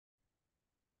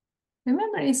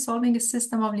Remember, in solving a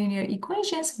system of linear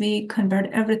equations, we convert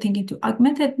everything into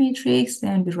augmented matrix,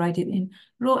 then we write it in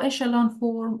row echelon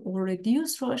form or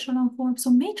reduced row echelon form. So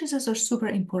matrices are super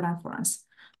important for us.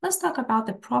 Let's talk about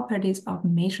the properties of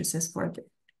matrices for a bit.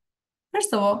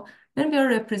 First of all, when we are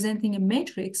representing a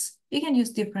matrix, you can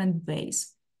use different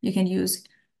ways. You can use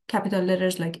capital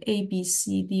letters like A, B,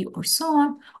 C, D, or so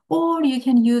on, or you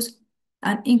can use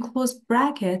an enclosed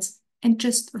brackets and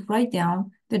just write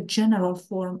down the general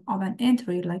form of an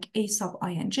entry like A sub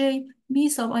ij, B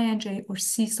sub ij, or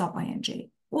C sub ij.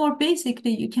 Or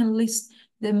basically, you can list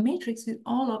the matrix with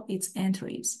all of its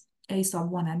entries, A sub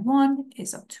 1 and 1, A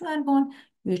sub 2 and 1,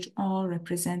 which all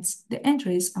represents the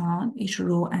entries on each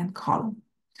row and column.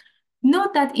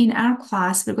 Note that in our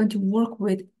class, we're going to work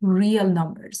with real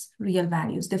numbers, real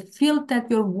values. The field that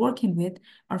you're working with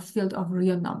are field of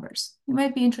real numbers. You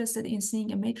might be interested in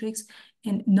seeing a matrix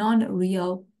in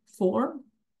non-real form.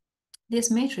 This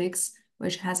matrix,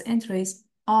 which has entries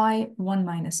I, 1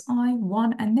 minus I,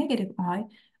 1, and negative I,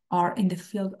 are in the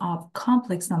field of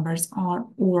complex numbers R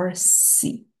or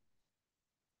C.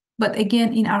 But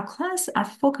again, in our class, our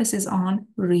focus is on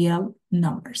real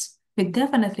numbers. We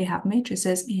definitely have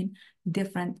matrices in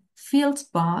different fields,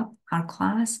 but our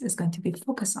class is going to be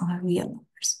focused on real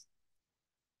numbers.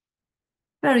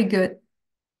 Very good.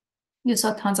 You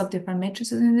saw tons of different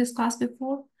matrices in this class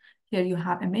before. Here you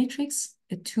have a matrix,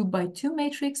 a 2 by 2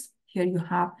 matrix. Here you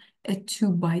have a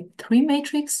 2 by 3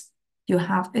 matrix. You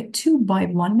have a 2 by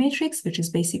 1 matrix, which is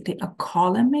basically a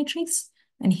column matrix.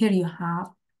 And here you have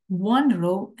 1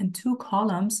 row and 2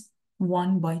 columns,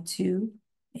 1 by 2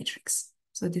 matrix.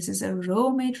 So this is a row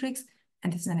matrix,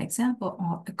 and this is an example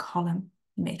of a column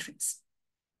matrix.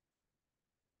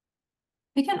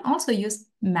 We can also use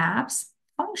maps,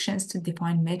 functions to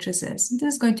define matrices.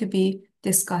 This is going to be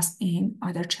discussed in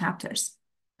other chapters.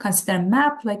 Consider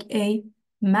map like A,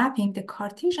 mapping the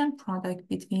Cartesian product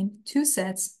between two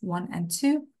sets, 1 and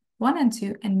 2,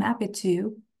 and map it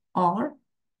to R,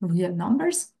 real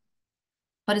numbers.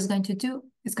 What it's going to do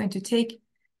is going to take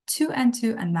 2 and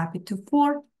 2 and map it to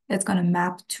 4. It's going to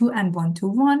map 2 and 1 to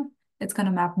 1. It's going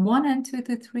to map 1 and 2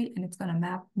 to 3, and it's going to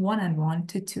map 1 and 1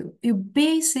 to 2. You're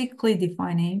basically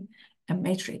defining a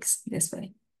matrix this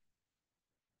way.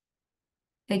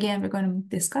 Again, we're going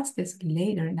to discuss this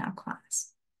later in our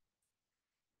class.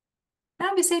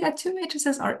 Now we say that two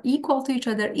matrices are equal to each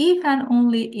other if and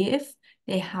only if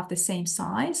they have the same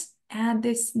size and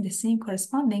the same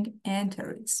corresponding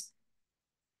entries.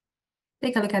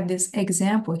 Take a look at this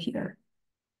example here.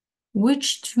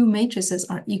 Which two matrices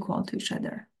are equal to each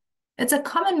other? It's a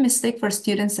common mistake for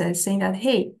students saying that,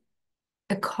 hey,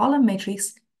 a column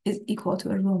matrix is equal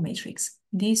to a row matrix.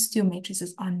 These two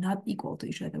matrices are not equal to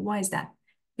each other. Why is that?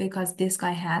 Because this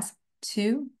guy has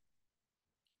 2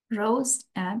 rows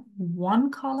and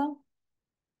 1 column,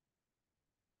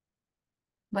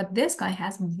 but this guy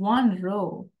has 1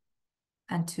 row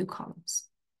and 2 columns.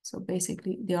 So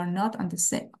basically, they are not on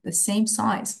the same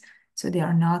size, so they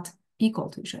are not equal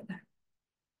to each other.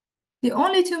 The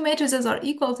only two matrices are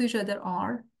equal to each other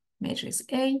are matrix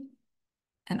A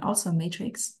and also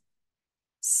matrix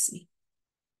C.